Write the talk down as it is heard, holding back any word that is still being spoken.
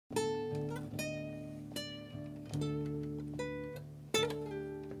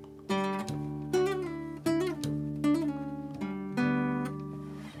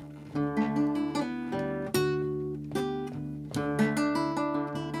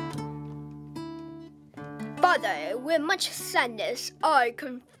Father, with much sadness, I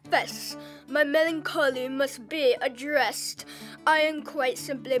confess, my melancholy must be addressed. I am quite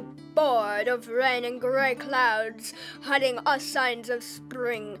simply bored of rain and grey clouds, hiding all signs of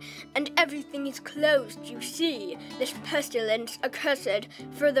spring, and everything is closed, you see, this pestilence accursed,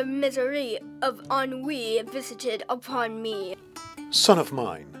 for the misery of ennui visited upon me. Son of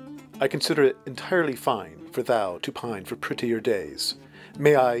mine, I consider it entirely fine for thou to pine for prettier days.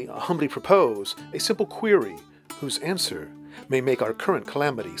 May I humbly propose a simple query, whose answer may make our current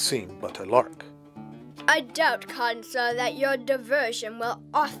calamity seem but a lark? I doubt, kind sir, that your diversion will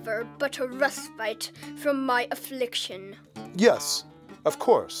offer but a respite from my affliction. Yes, of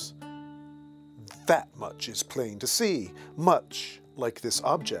course. That much is plain to see, much like this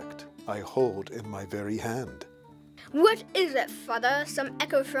object I hold in my very hand. What is it, father? Some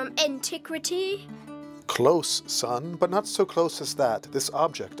echo from antiquity? Close, son, but not so close as that. This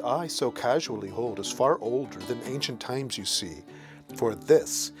object I so casually hold is far older than ancient times, you see. For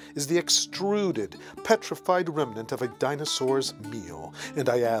this is the extruded, petrified remnant of a dinosaur's meal. And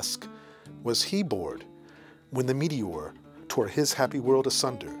I ask, was he bored when the meteor tore his happy world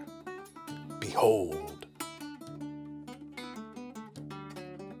asunder? Behold,